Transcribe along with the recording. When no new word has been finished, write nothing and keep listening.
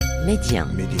ميديا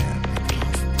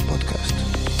بودكاست.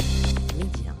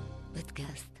 ميديا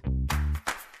بودكاست.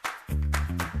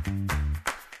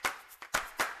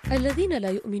 الذين لا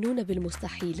يؤمنون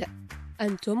بالمستحيل،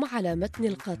 أنتم على متن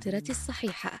القاطرة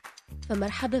الصحيحة،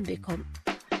 فمرحبا بكم.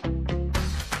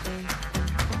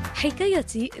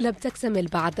 حكايتي لم تكتمل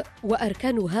بعد،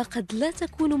 وأركانها قد لا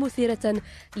تكون مثيرة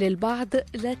للبعض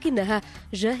لكنها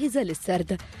جاهزة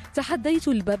للسرد. تحديت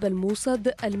الباب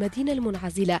الموصد، المدينة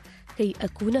المنعزلة، كي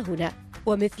أكون هنا،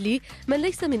 ومثلي من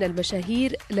ليس من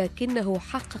المشاهير لكنه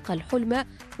حقق الحلم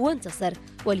وانتصر،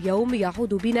 واليوم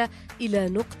يعود بنا إلى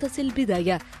نقطة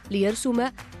البداية ليرسم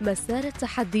مسار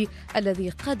التحدي الذي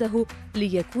قاده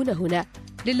ليكون هنا.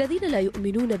 للذين لا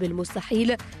يؤمنون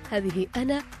بالمستحيل، هذه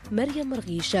أنا مريم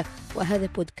مرغيش، وهذا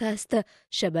بودكاست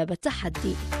شباب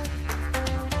التحدي.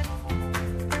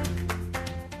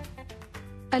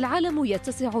 العالم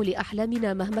يتسع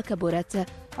لأحلامنا مهما كبرت.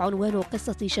 عنوان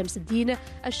قصة شمس الدين،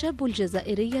 الشاب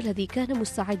الجزائري الذي كان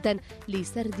مستعدا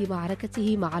لسرد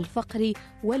معركته مع الفقر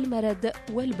والمرض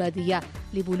والبادية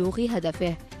لبلوغ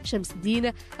هدفه. شمس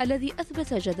الدين الذي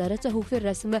أثبت جدارته في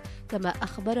الرسم، كما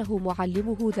أخبره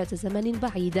معلمه ذات زمن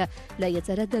بعيد لا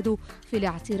يتردد في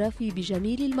الاعتراف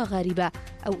بجميل المغاربة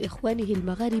أو إخوانه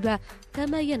المغاربة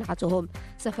كما ينعتهم.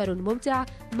 سفر ممتع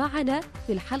معنا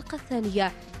في الحلقة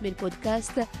الثانية من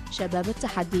بودكاست شباب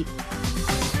التحدي.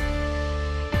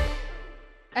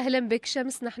 أهلا بك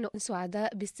شمس، نحن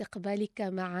سعداء باستقبالك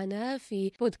معنا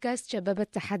في بودكاست شباب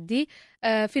التحدي.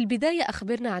 في البداية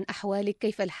أخبرنا عن أحوالك،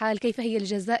 كيف الحال، كيف هي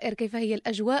الجزائر، كيف هي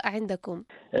الأجواء عندكم؟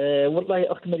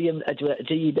 والله أخت مريم الأجواء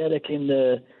جيدة، لكن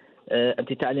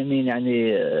أنت تعلمين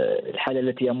يعني الحالة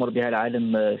التي يمر بها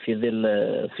العالم في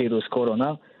ظل فيروس كورونا.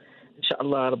 إن شاء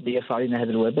الله ربي يرفع علينا هذا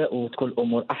الوباء وتكون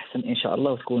الأمور أحسن إن شاء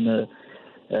الله، وتكون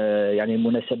يعني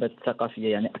المناسبات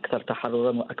الثقافية يعني أكثر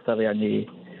تحررا وأكثر يعني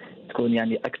تكون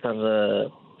يعني أكثر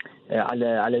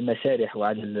على المسارح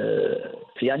وعلى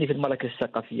في المراكز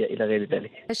الثقافية إلى غير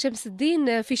ذلك. شمس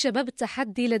الدين، في شباب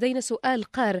التحدي لدينا سؤال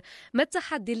قار: ما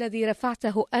التحدي الذي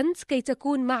رفعته أنت كي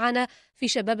تكون معنا في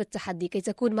شباب التحدي، كي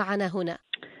تكون معنا هنا؟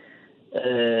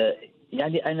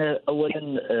 يعني أنا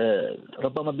أولا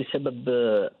ربما بسبب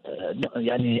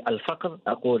يعني الفقر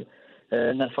أقول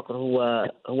أن الفقر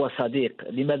هو صديق.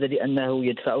 لماذا؟ لأنه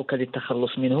يدفعك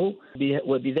للتخلص منه،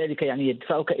 وبذلك يعني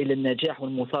يدفعك إلى النجاح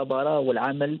والمثابرة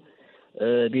والعمل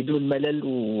بدون ملل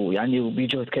ويعني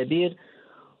وبجهد كبير.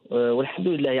 والحمد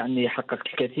لله يعني حققت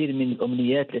الكثير من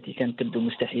الأمنيات التي كانت تبدو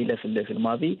مستحيلة في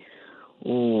الماضي.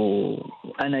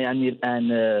 وأنا يعني الآن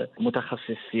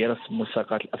متخصص في رسم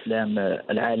ملصقات الأفلام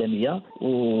العالمية،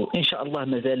 وإن شاء الله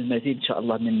مازال المزيد إن شاء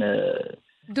الله من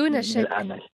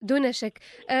الأعمال. دون شك.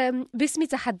 باسم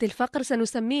تحدي الفقر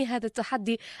سنسميه هذا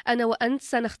التحدي أنا وأنت،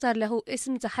 سنختار له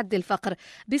اسم تحدي الفقر.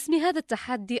 باسم هذا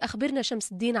التحدي أخبرنا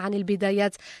شمس الدين عن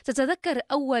البدايات. تتذكر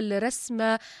أول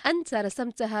رسمة أنت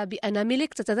رسمتها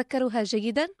بأناملك؟ تتذكرها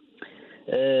جيدا؟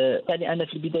 يعني أنا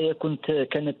في البداية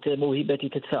كانت موهبتي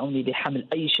تدفعني لحمل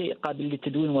أي شيء قابل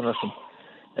للتدوين والرسم.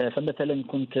 فمثلا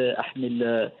كنت أحمل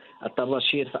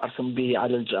الطباشير فأرسم به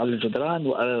على الجدران،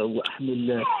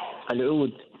 وأحمل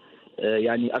العود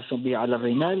يعني أرسم به على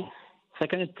الرمال.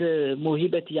 فكانت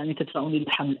موهبتي يعني تدفعني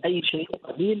لحمل أي شيء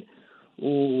قبيل.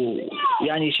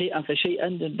 ويعني شيئا فشيئا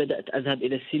بدأت أذهب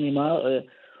إلى السينما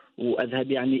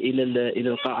وأذهب يعني إلى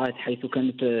القاعات، حيث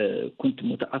كنت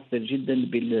متأثر جدا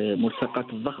بالملصقات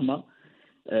الضخمة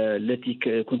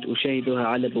التي كنت أشاهدها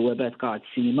على بوابات قاعة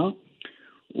السينما.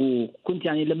 وكنت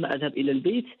يعني لما أذهب إلى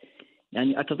البيت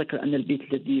يعني أتذكر أن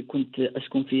البيت الذي كنت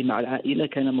أسكن فيه مع العائلة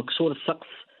كان مكسور السقف،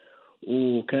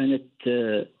 وكانت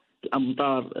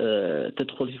الأمطار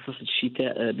تدخل في فصل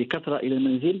الشتاء بكثرة إلى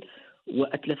المنزل،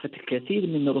 وأتلفت الكثير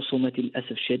من رسوماتي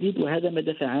للأسف الشديد. وهذا ما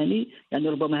دفعني يعني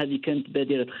ربما هذه كانت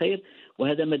بادرة خير،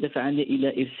 وهذا ما دفعني إلى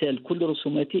إرسال كل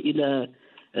رسوماتي إلى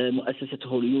مؤسسة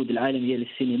هوليود العالمية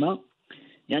للسينما.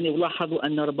 يعني ولاحظوا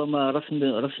أن ربما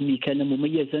رسمي كان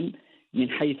مميزا من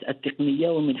حيث التقنية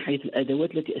ومن حيث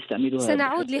الأدوات التي أستعملها.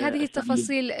 سنعود لهذه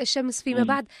التفاصيل شمس فيما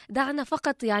بعد. دعنا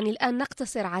فقط يعني الآن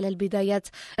نقتصر على البدايات.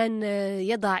 أن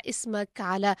يضع اسمك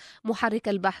على محرك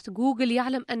البحث جوجل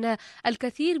يعلم أن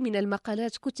الكثير من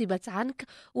المقالات كتبت عنك،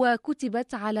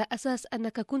 وكتبت على أساس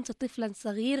أنك كنت طفلا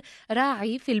صغير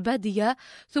راعي في البادية،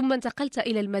 ثم انتقلت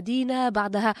إلى المدينة.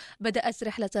 بعدها بدأت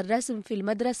رحلة الرسم في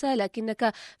المدرسة،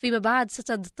 لكنك فيما بعد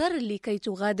ستضطر لكي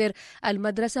تغادر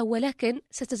المدرسة، ولكن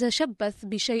ستتشبث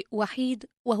بشيء وحيد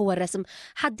وهو الرسم.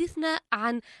 حدثنا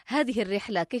عن هذه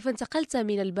الرحلة، كيف انتقلت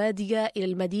من البادية إلى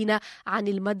المدينة، عن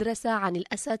المدرسة، عن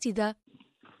الأساتذة؟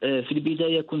 في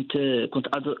البداية كنت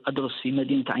أدرس في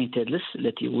مدينة عين تادلس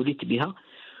التي ولدت بها،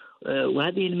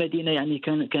 وهذه المدينة يعني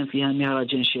كان فيها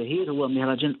مهرجان شهير، هو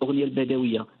مهرجان الأغنية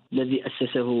البدوية. الذي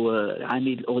أسسه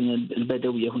عميد الأغنية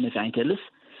البدوية هنا في عين تلس.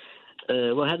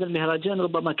 وهذا المهرجان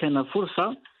ربما كان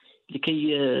فرصة لكي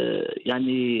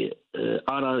يعني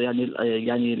أرى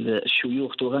يعني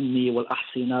الشيوخ تغني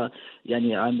والأحصنة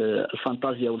يعني عن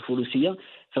الفانتازيا والفروسية،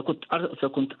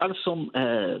 فكنت أرسم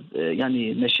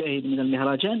يعني مشاهد من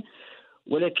المهرجان،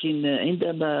 ولكن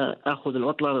عندما أخذ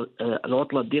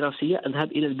العطلة الدراسية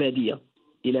أذهب إلى البادية،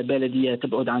 إلى بلدية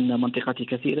تبعد عن منطقتي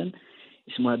كثيرا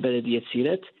اسمها بلدية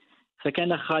سيرات.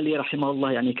 فكان خالي رحمه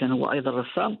الله يعني كان هو أيضا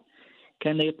رسام،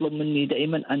 كان يطلب مني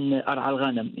دائما أن أرعى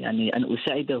الغنم، يعني أن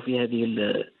أساعده في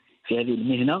هذه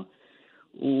المهنة.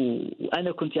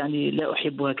 وأنا كنت يعني لا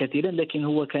أحبها كثيرا، لكن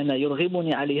هو كان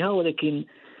يرغمني عليها. ولكن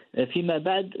فيما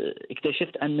بعد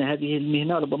اكتشفت أن هذه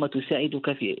المهنة ربما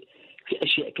تساعدك في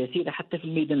أشياء كثيرة حتى في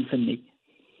الميدان الفني،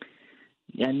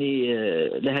 يعني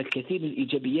لها الكثير من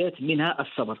الإيجابيات، منها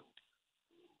الصبر،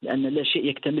 لأن لا شيء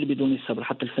يكتمل بدون الصبر.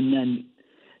 حتى الفنان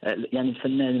يعني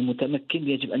الفنان المتمكن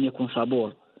يجب أن يكون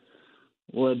صبور،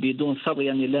 وبدون صبر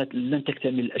يعني لن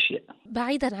تكتمل الأشياء.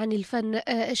 بعيدا عن الفن،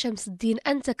 شمس الدين،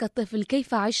 أنت كطفل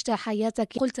كيف عشت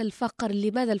حياتك؟ قلت الفقر،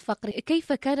 لماذا الفقر؟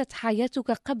 كيف كانت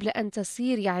حياتك قبل أن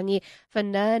تصير يعني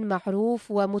فنان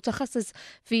معروف ومتخصص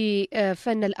في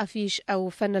فن الأفيش أو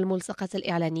فن الملصقات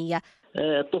الإعلانية؟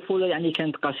 الطفولة يعني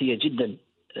كانت قاسية جدا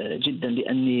جدا،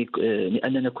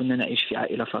 لأننا كنا نعيش في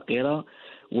عائلة فقيرة،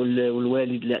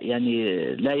 والوالد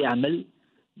لا يعمل،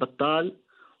 بطال،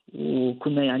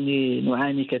 وكنا يعني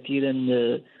نعاني كثيرا.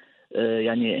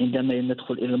 يعني عندما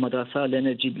ندخل إلى المدرسة لا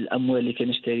نجد الأموال لكي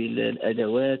نشتري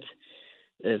الأدوات،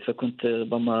 فكنت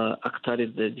ربما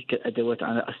أقترض تلك الأدوات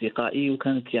عن أصدقائي،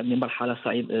 وكانت يعني مرحلة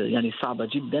صعبة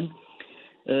جدا.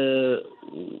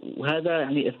 وهذا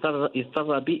يعني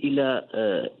اضطر بي إلى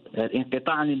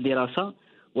الانقطاع عن الدراسة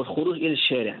والخروج إلى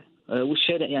الشارع.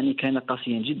 والشارع يعني كان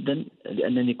قاسيا جدا،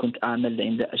 لأنني كنت أعمل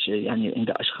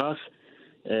عند أشخاص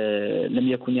لم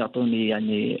يكن يعطوني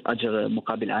يعني أجر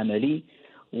مقابل عملي،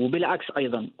 وبالعكس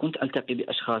أيضا كنت ألتقي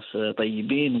بأشخاص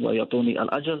طيبين ويعطوني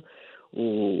الأجر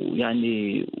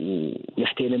ويعني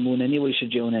ويحترمونني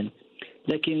ويشجعونني.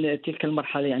 لكن تلك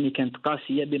المرحلة يعني كانت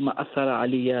قاسية بما أثر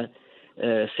علي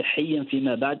صحيا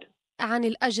فيما بعد. عن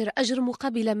الأجر، أجر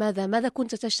مقابل ماذا؟ ماذا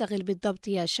كنت تشتغل بالضبط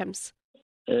يا شمس؟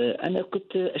 أنا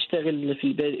كنت أشتغل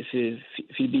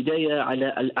في البداية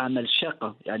على الأعمال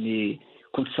الشاقة، يعني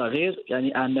كنت صغير،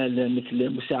 يعني أعمال مثل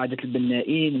مساعدة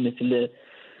البنائين، مثل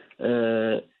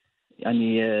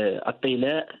يعني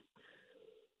الطلاء،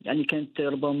 يعني كانت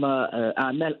ربما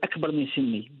أعمال أكبر من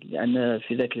سني، لأن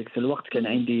في ذاك الوقت كان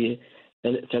عندي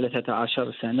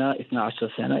 13 سنة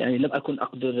 12 سنة، يعني لم أكن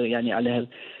أقدر يعني على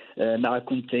مع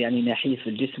كنت يعني نحيف في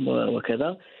الجسم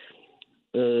وكذا،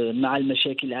 مع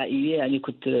المشاكل العائلية يعني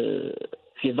كنت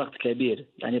في ضغط كبير،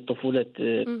 يعني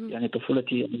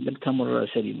طفولتي لم تمر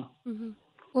سليمة.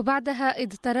 وبعدها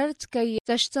اضطررت كي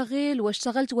تشتغل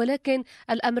واشتغلت، ولكن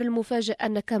الأمر المفاجئ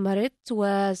أنك مرضت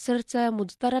وصرت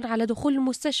مضطرا على دخول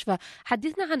المستشفى.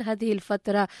 حدثنا عن هذه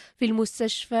الفترة في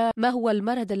المستشفى، ما هو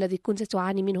المرض الذي كنت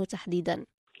تعاني منه تحديدا؟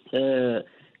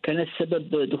 كان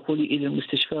السبب دخولي إلى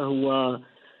المستشفى هو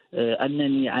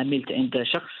أنني عملت عند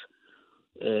شخص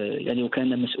يعني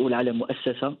وكان مسؤول على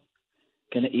مؤسسة،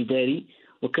 كان إداري،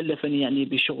 وكلفني يعني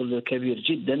بشغل كبير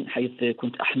جدا، حيث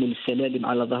كنت أحمل السلالم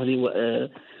على ظهري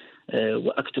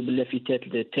وأكتب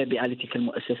اللافتات التابعة لتلك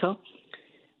المؤسسة.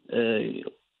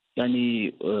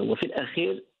 يعني وفي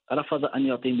الأخير رفض أن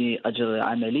يعطيني أجر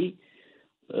عملي،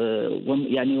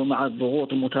 يعني ومع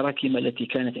الضغوط المتراكمة التي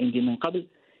كانت عندي من قبل،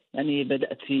 يعني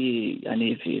بدأت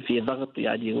في ضغط،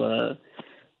 يعني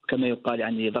وكما يقال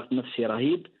يعني ضغط نفسي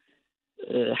رهيب،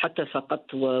 حتى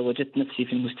سقطت ووجدت نفسي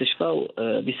في المستشفى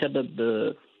بسبب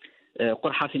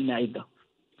قرحة في المعدة.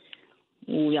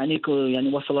 ويعني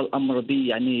وصل الأمر بي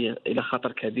يعني إلى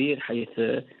خطر كبير، حيث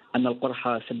أن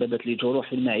القرحة سببت لي جروح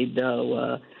في المعدة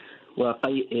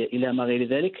وقيء إلى ما غير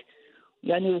ذلك.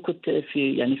 يعني وكنت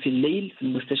في الليل في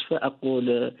المستشفى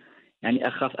أقول يعني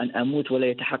أخاف أن أموت ولا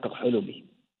يتحقق حلمي.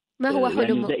 ما هو حلمك؟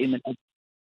 يعني دائما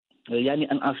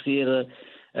يعني أن أصير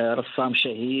رسام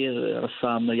شهير،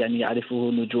 رسام يعني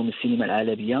يعرفه نجوم السينما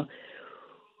العالمية.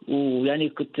 ويعني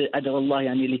كنت أدعو الله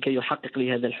يعني لكي يحقق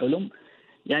لي هذا الحلم.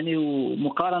 يعني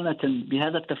مقارنة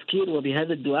بهذا التفكير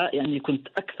وبهذا الدعاء، يعني كنت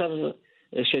أكثر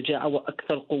شجاعة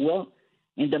وأكثر قوة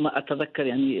عندما أتذكر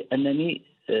يعني أنني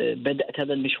بدأت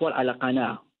هذا المشوار على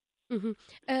قناعة.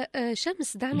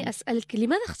 شمس، دعني أسألك،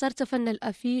 لماذا اخترت فن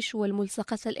الأفيش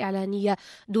والملصقات الإعلانية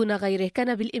دون غيره؟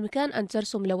 كان بالإمكان أن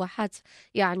ترسم لوحات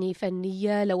يعني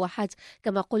فنية، لوحات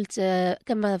كما قلت،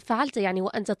 كما فعلت يعني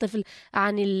وأنت طفل،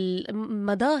 عن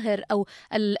المظاهر أو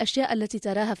الأشياء التي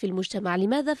تراها في المجتمع.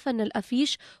 لماذا فن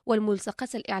الأفيش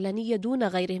والملصقات الإعلانية دون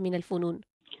غيره من الفنون؟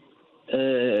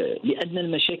 لأن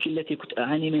المشاكل التي كنت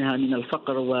أعاني منها من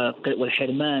الفقر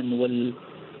والحرمان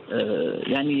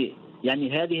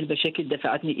يعني هذه المشاكل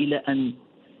دفعتني إلى أن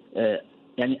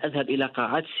يعني أذهب إلى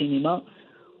قاعات السينما،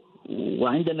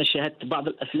 وعندما شاهدت بعض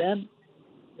الأفلام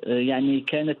يعني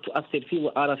كانت تؤثر في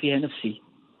وأرى فيها نفسي.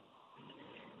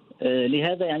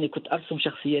 لهذا يعني كنت أرسم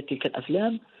شخصيات تلك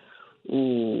الأفلام،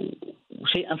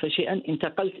 وشيئا فشيئا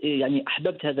انتقلت، يعني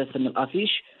أحببت هذا الفن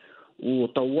الأفيش،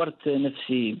 وطورت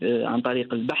نفسي عن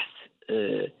طريق البحث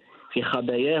في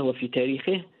خباياه وفي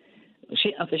تاريخه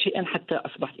شيئا فشيئا حتى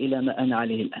أصبحت إلى ما أنا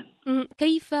عليه الآن.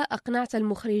 كيف أقنعت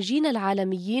المخرجين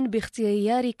العالميين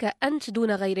باختيارك أنت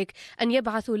دون غيرك أن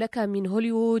يبعثوا لك من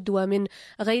هوليوود ومن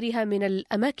غيرها من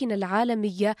الأماكن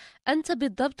العالمية أنت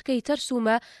بالضبط كي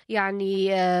ترسم يعني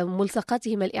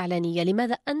ملصقاتهم الإعلانية؟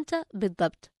 لماذا أنت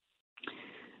بالضبط؟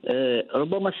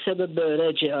 ربما السبب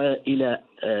راجع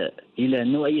إلى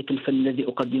نوعية الفن الذي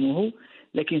أقدمه،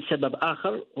 لكن سبب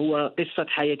آخر هو قصة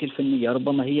حياتي الفنية،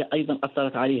 ربما هي أيضا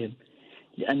أثرت عليهم،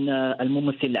 لأن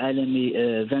الممثل العالمي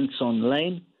فانسون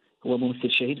لاين هو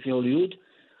ممثل شهير في هوليوود،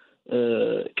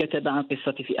 كتب عن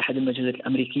قصتي في أحد المجلات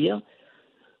الأمريكية،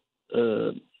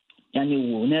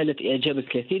 يعني ونالت إعجاب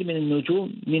الكثير من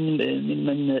النجوم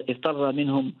من اضطر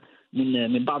منهم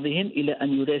من بعضهم إلى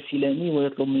أن يراسلني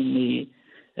ويطلب مني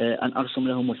أن أرسم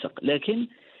له ملصق. لكن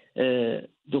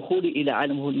دخولي إلى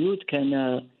عالم هوليوود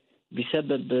كان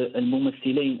بسبب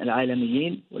الممثلين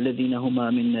العالميين والذين هما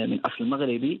من أصل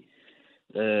مغربي.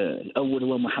 الأول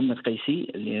هو محمد قيسي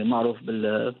اللي معروف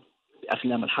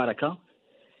بأفلام الحركة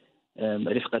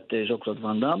رفقة جو كلود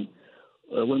فان دام،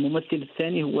 والممثل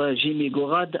الثاني هو جيمي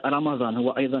غوراد رمضان،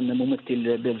 هو أيضا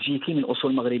ممثل بلجيكي من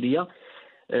أصول مغربية.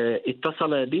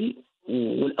 اتصل بي،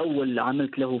 والأول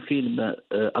عملت له فيلم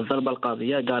الضربة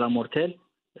القاضية غارا مورتيل،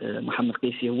 محمد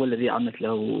قيسي هو الذي عملت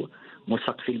له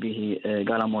ملصق فيلمه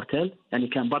غارا مورتيل، يعني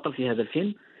كان بطل في هذا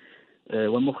الفيلم.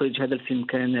 ومخرج هذا الفيلم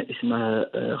كان اسمه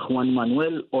خوان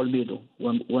مانويل أولبيدو،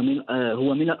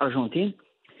 هو من الأرجنتين.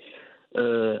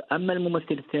 أما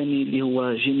الممثل الثاني اللي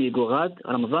هو جيمي غوراد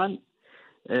رمضان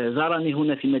زارني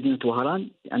هنا في مدينة وهران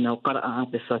لأنه قرأ عن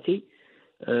قصتي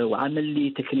وعمل لي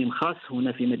تكريم خاص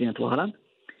هنا في مدينة وهران،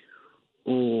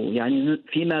 ويعني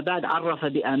فيما بعد عرف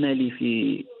بأعمالي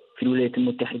في الولايات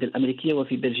المتحدة الأمريكية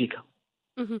وفي بلجيكا.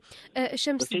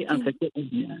 شمس الدين،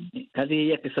 يعني هذه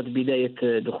هي قصة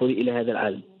بداية دخولي إلى هذا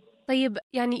العالم. طيب،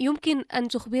 يعني يمكن أن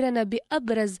تخبرنا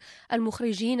بأبرز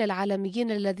المخرجين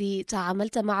العالميين الذي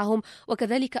تعاملت معهم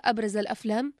وكذلك أبرز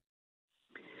الأفلام؟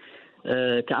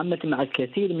 تعاملت مع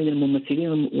الكثير من الممثلين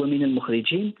ومن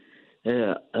المخرجين.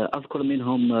 أذكر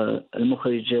منهم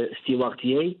المخرج ستيوارت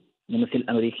ممثل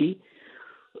أمريكي،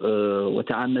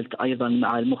 وتعاملت أيضا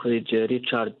مع المخرج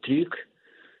ريتشارد تريك،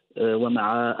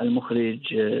 ومع المخرج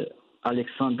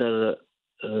ألكسندر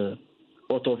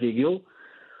أوتوفيجيو،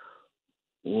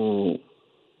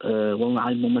 ومع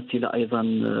الممثلة أيضا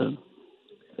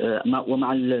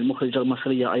ومع المخرجة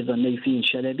المصرية أيضا نيفين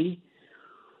شلبي،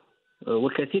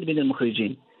 وكثير من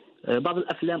المخرجين. بعض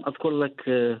الأفلام أذكر لك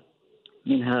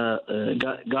منها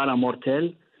غارا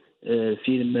مورتيل،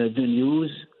 فيلم ذا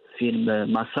نيوز،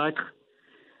 فيلم مساكر،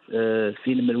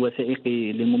 فيلم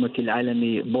الوثائقي للممثل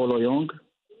العالمي بولو يونغ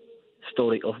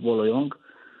ستوري أوف بولو يونغ،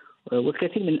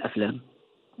 والكثير من الأفلام.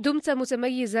 دمت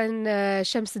متميزا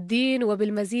شمس الدين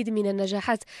وبالمزيد من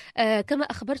النجاحات. كما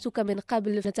أخبرتك من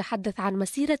قبل نتحدث عن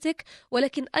مسيرتك،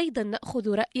 ولكن أيضا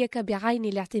نأخذ رأيك بعين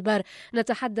الاعتبار،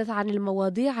 نتحدث عن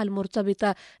المواضيع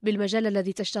المرتبطة بالمجال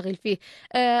الذي تشتغل فيه.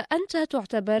 أنت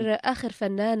تعتبر آخر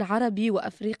فنان عربي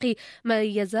وأفريقي ما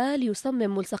يزال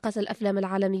يصمم ملصقات الأفلام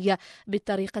العالمية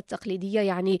بالطريقة التقليدية،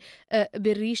 يعني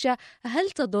بالريشة. هل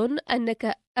تظن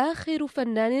أنك آخر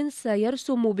فنان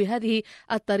سيرسم بهذه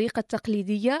الطريقة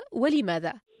التقليدية،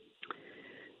 ولماذا؟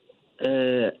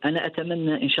 أنا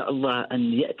أتمنى إن شاء الله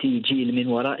أن يأتي جيل من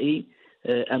ورائي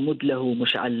أمد له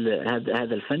مشعل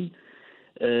هذا الفن.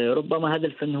 ربما هذا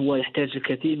الفن هو يحتاج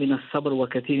الكثير من الصبر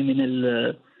وكثير من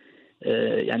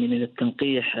يعني من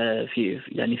التنقيح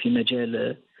في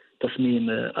مجال تصميم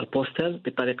البوستر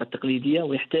بالطريقة التقليدية،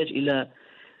 ويحتاج إلى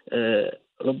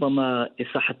ربما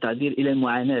إصلاح التعبير إلى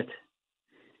المعاناة،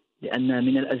 لأن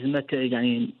من الأزمات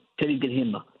يعني تلد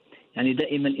الهمة. يعني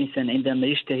دائما الإنسان عندما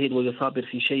يجتهد ويصابر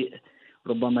في شيء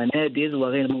ربما نادر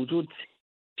وغير موجود،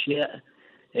 أشياء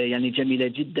يعني جميلة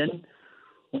جدا.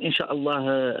 وإن شاء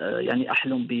الله يعني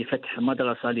أحلم بفتح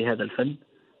مدرسة لهذا الفن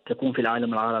تكون في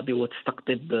العالم العربي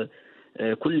وتستقطب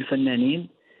كل الفنانين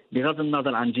بغض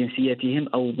النظر عن جنسياتهم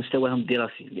أو مستواهم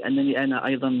الدراسي، لأنني أنا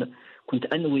أيضا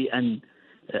كنت أنوي أن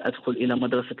أدخل إلى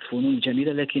مدرسة الفنون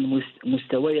الجميلة، لكن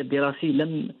مستواي الدراسي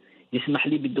لم يسمح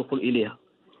لي بالدخول إليها،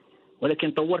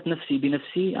 ولكن طورت نفسي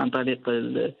بنفسي عن طريق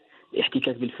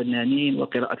احتكاك بالفنانين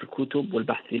وقراءة الكتب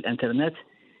والبحث في الإنترنت،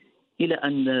 إلى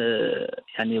أن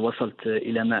يعني وصلت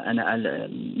إلى ما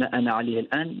أنا عليه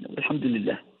الآن والحمد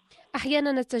لله.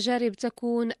 أحيانا التجارب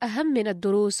تكون أهم من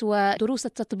الدروس، ودروس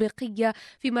التطبيقية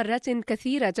في مرات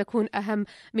كثيرة تكون أهم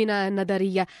من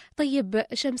النظرية. طيب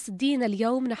شمس الدين،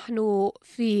 اليوم نحن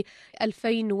في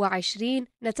 2020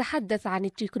 نتحدث عن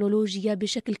التكنولوجيا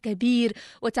بشكل كبير،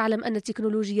 وتعلم أن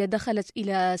التكنولوجيا دخلت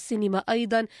إلى السينما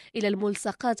أيضا، إلى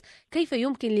الملصقات. كيف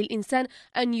يمكن للإنسان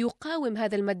أن يقاوم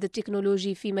هذا المد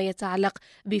التكنولوجي فيما يتعلق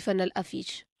بفن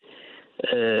الأفيش؟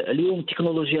 اليوم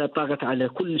التكنولوجيا طاغت على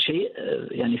كل شيء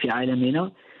يعني في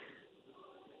عالمنا،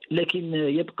 لكن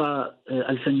يبقى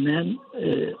الفنان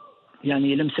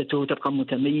يعني لمسته تبقى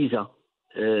متميزة،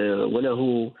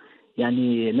 وله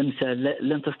يعني لمسة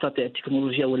لن تستطيع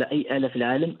التكنولوجيا ولا أي آلة في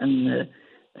العالم أن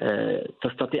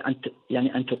تستطيع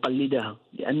أن تقلدها،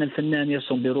 لأن الفنان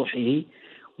يرسم بروحه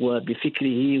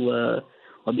وبفكره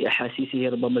وبأحاسيسه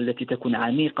ربما التي تكون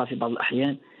عميقة في بعض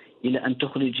الأحيان، إلى أن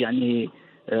تخرج يعني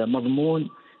مضمون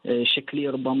شكلي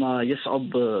ربما يصعب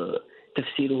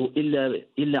تفسيره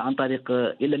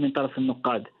إلا من طرف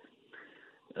النقاد.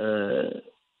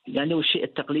 يعني والشيء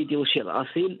التقليدي والشيء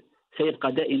الأصيل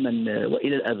سيبقى دائما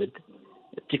وإلى الأبد.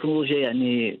 التكنولوجيا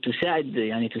يعني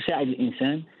تساعد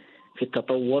الإنسان في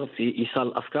التطور في إيصال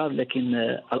الأفكار، لكن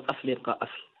الأصل يبقى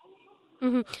أصل.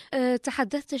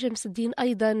 تحدثت شمس الدين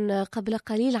أيضا قبل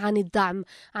قليل عن الدعم،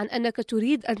 عن أنك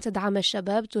تريد أن تدعم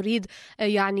الشباب، تريد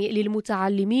يعني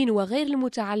للمتعلمين وغير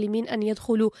المتعلمين أن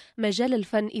يدخلوا مجال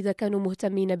الفن إذا كانوا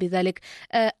مهتمين بذلك.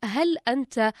 هل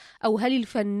أنت أو هل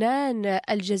الفنان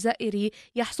الجزائري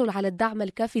يحصل على الدعم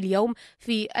الكافي اليوم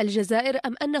في الجزائر،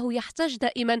 أم أنه يحتاج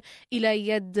دائما إلى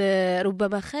يد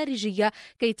ربما خارجية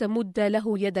كي تمد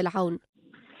له يد العون؟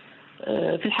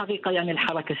 في الحقيقة يعني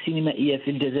الحركة السينمائية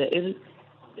في الجزائر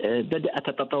بدأت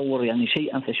تتطور يعني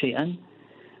شيئا فشيئا،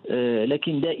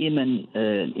 لكن دائما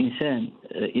الإنسان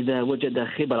إذا وجد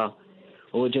خبرة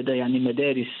ووجد يعني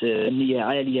مدارس فنية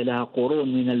عالية لها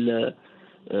قرون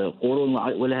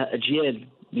ولها أجيال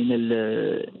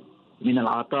من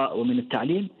العطاء ومن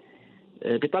التعليم،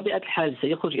 بطبيعة الحال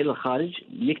سيخرج إلى الخارج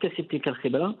ليكتسب تلك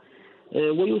الخبرة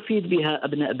ويفيد بها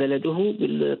أبناء بلده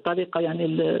بالطريقة يعني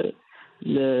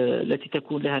التي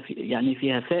تكون لها يعني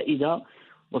فيها فائدة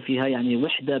وفيها يعني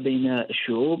وحدة بين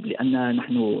الشعوب، لأن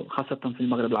نحن خاصة في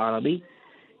المغرب العربي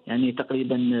يعني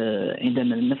تقريبا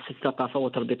عندنا نفس الثقافة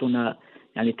وتربطنا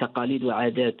يعني تقاليد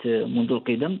وعادات منذ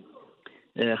القدم،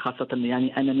 خاصة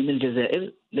يعني أنا من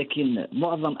الجزائر، لكن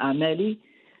معظم أعمالي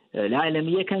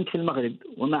العالمية كانت في المغرب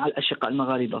ومع الأشقاء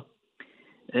المغاربة.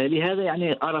 لهذا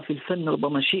يعني أرى في الفن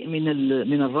ربما شيء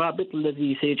من الرابط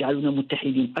الذي سيجعلنا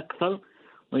متحدين أكثر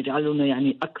ويجعلنا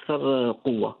يعني أكثر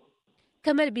قوة.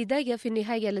 كما البداية في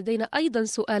النهاية لدينا أيضا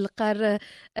سؤال قار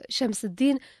شمس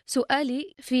الدين.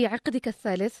 سؤالي في عقدك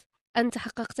الثالث، أنت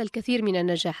حققت الكثير من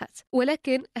النجاحات،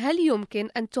 ولكن هل يمكن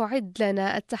أن تعد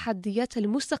لنا التحديات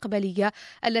المستقبلية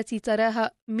التي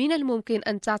تراها من الممكن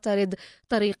أن تعترض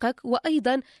طريقك،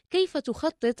 وأيضا كيف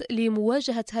تخطط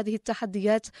لمواجهة هذه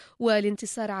التحديات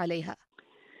والانتصار عليها؟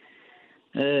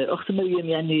 أخت مريم،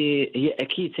 يعني هي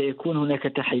أكيد سيكون هناك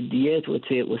تحديات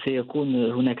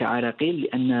وسيكون هناك عراقيل،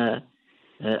 لأن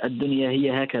الدنيا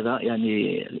هي هكذا،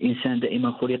 يعني الإنسان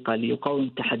دائما خلق ليقاوم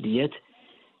التحديات،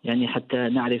 يعني حتى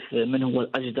نعرف من هو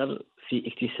الأجدر في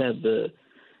اكتساب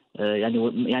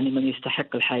يعني من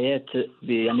يستحق الحياة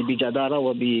يعني بجدارة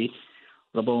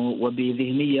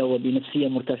وبذهنية وبنفسية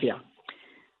مرتفعة.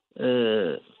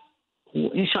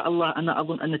 وإن شاء الله أنا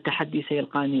أظن أن التحدي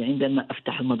سيلقاني عندما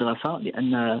أفتح المدرسة،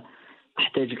 لأن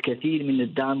أحتاج الكثير من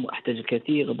الدعم وأحتاج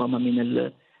الكثير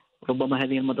ربما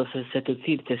هذه المدرسة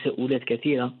ستثير تساؤلات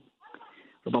كثيرة.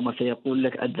 ربما سيقول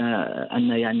لك أن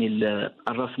يعني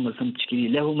الرسم والفن التشكيلي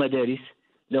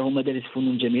له مدارس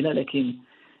فنون جميلة، لكن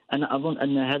أنا أظن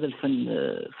أن هذا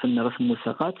فن رسم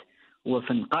الملصقات هو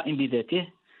فن قائم بذاته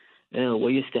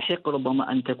ويستحق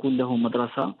ربما أن تكون له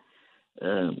مدرسة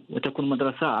وتكون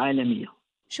مدرسة عالمية.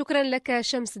 شكرا لك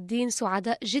شمس الدين،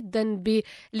 سعداء جدا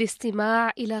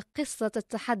بالاستماع إلى قصة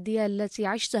التحدي التي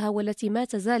عشتها والتي ما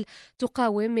تزال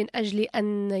تقاوم من أجل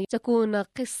أن تكون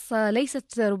قصة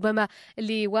ليست ربما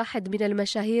لواحد من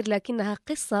المشاهير، لكنها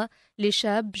قصة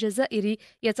لشاب جزائري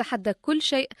يتحدى كل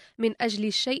شيء من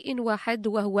أجل شيء واحد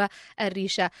وهو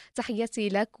الريشة. تحياتي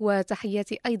لك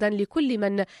وتحياتي أيضا لكل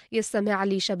من يستمع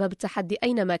لشباب التحدي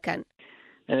أينما كان.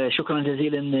 شكرا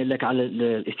جزيلا لك على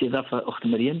الاستضافة أخت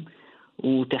مريم،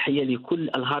 وتحية لكل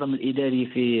الهرم الإداري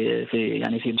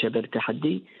في شباب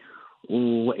التحدي،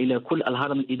 وإلى كل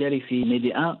الهرم الإداري في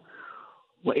ميديا،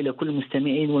 وإلى كل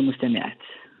المستمعين والمستمعات.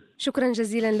 شكرا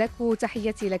جزيلا لك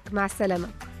وتحياتي لك، مع السلامة.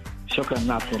 شكرا،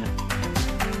 مع السلامة.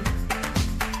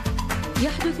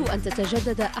 يحدث أن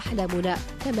تتجدد أحلامنا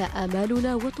كما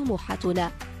آمالنا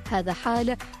وطموحاتنا. هذا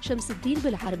حال شمس الدين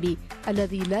بلعربي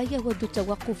الذي لا يود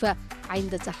التوقف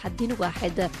عند تحد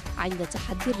واحد، عند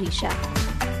تحدي الريشة.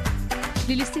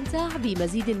 للاستمتاع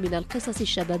بمزيد من القصص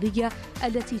الشبابية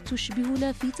التي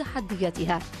تشبهنا في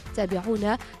تحدياتها،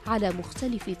 تابعونا على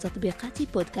مختلف تطبيقات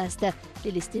بودكاست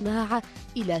للاستماع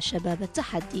إلى شباب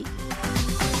التحدي.